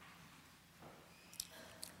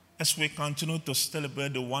As we continue to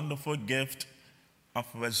celebrate the wonderful gift of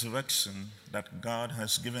resurrection that God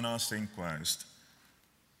has given us in Christ,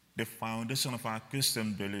 the foundation of our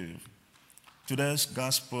Christian belief, today's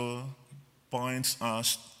gospel points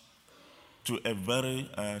us to a very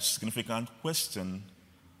significant question.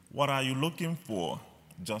 What are you looking for?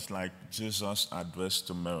 Just like Jesus addressed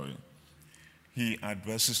to Mary. He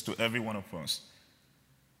addresses to every one of us.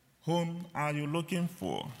 Whom are you looking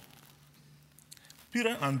for?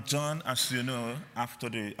 Peter and John, as you know, after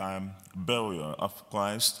the burial of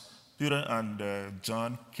Christ, Peter and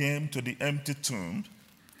John came to the empty tomb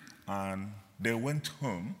and they went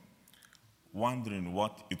home wondering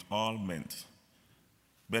what it all meant.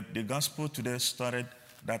 But the gospel today started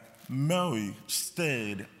that Mary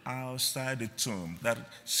stayed outside the tomb, that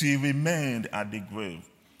she remained at the grave.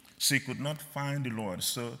 She could not find the Lord,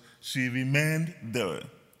 so she remained there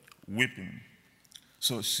weeping.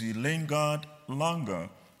 So she lingered longer,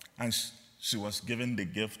 and she was given the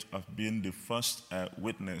gift of being the first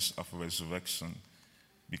witness of resurrection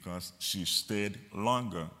because she stayed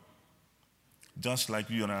longer. Just like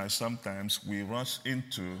you and I, sometimes we rush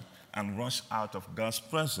into and rush out of God's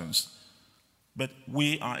presence, but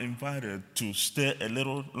we are invited to stay a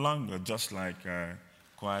little longer, just like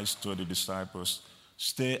Christ told the disciples,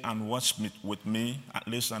 stay and watch with me at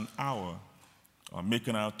least an hour, or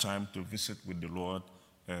making our time to visit with the Lord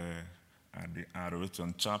at the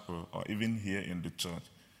Adoration Chapel, or even here in the church.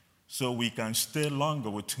 So we can stay longer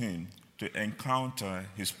with Him to encounter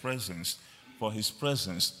His presence, for His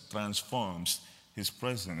presence transforms, His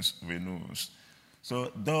presence renews. So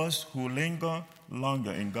those who linger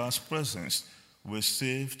longer in God's presence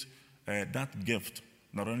received that gift,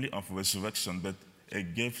 not only of resurrection, but a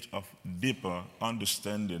gift of deeper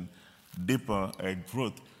understanding, deeper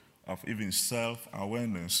growth of even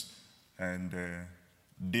self-awareness, and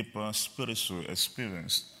deeper spiritual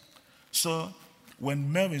experience. So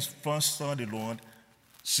when Mary first saw the Lord,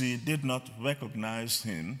 she did not recognize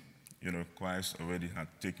Him. You know, Christ already had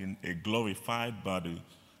taken a glorified body.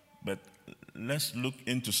 But let's look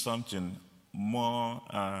into something more,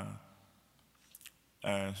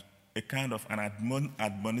 a kind of an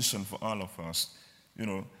admonition for all of us. You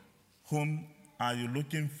know, whom are you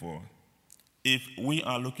looking for? If we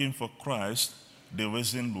are looking for Christ, the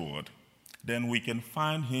risen Lord, then we can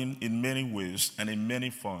find Him in many ways and in many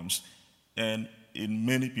forms and in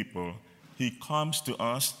many people. He comes to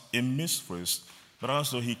us in mysteries, but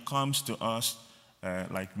also He comes to us,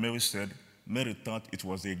 like Mary said. Mary thought it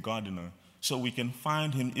was a gardener. So we can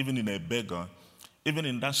find Him even in a beggar, even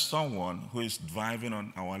in that someone who is driving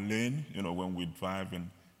on our lane, you know, when we're driving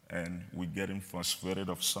and we're getting frustrated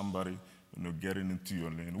of somebody, you know, getting into your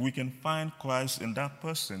lane. We can find Christ in that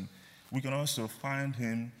person. We can also find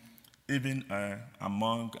Him even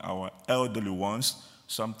among our elderly ones.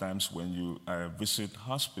 Sometimes when you visit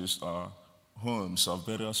hospice or homes or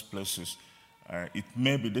various places, it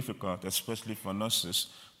may be difficult, especially for nurses,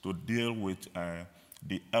 to deal with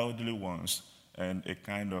the elderly ones and a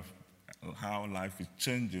kind of how life is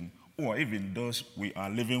changing, or even those we are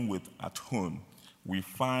living with at home. We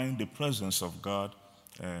find the presence of God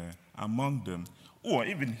among them, or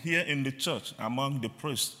even here in the church among the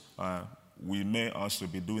priests. We may also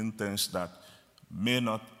be doing things that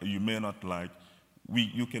you may not like.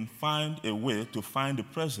 You can find a way to find the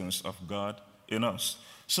presence of God in us.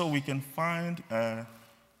 So we can find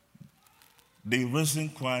the risen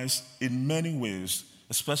Christ in many ways,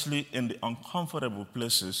 especially in the uncomfortable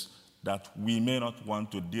places that we may not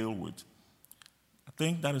want to deal with. I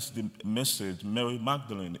think that is the message Mary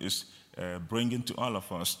Magdalene is bringing to all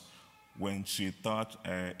of us when she thought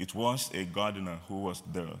it was a gardener who was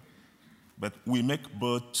there. But we make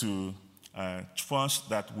bold to trust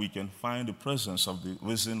that we can find the presence of the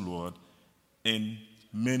risen Lord in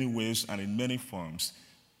many ways and in many forms.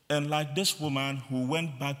 And like this woman who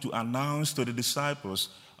went back to announce to the disciples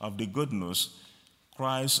of the good news,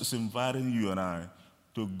 Christ is inviting you and I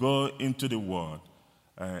to go into the world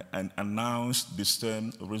and announce the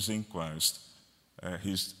same risen Christ.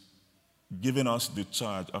 He's given us the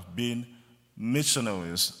charge of being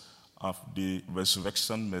missionaries of the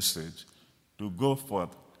resurrection message, to go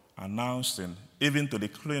forth announcing, even to the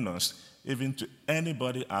cleaners, even to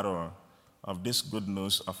anybody at all, of this good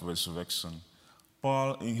news of resurrection.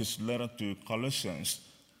 Paul, in his letter to Colossians,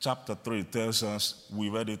 chapter 3, tells us, we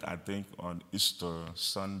read it, I think, on Easter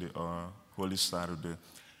Sunday or Holy Saturday.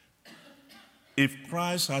 If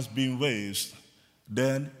Christ has been raised,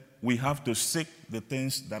 then we have to seek the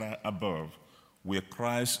things that are above, where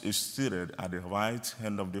Christ is seated at the right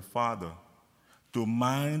hand of the Father, to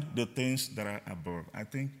mind the things that are above. I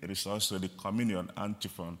think it is also the communion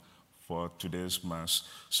antiphon for today's Mass.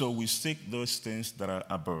 So we seek those things that are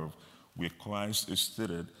above, where Christ is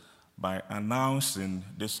seated, by announcing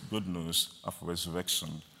this good news of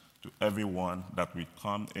resurrection to everyone that we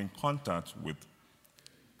come in contact with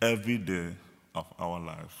every day of our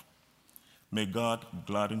life. May God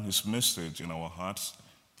gladden his message in our hearts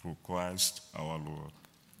through Christ our Lord.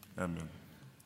 Amen.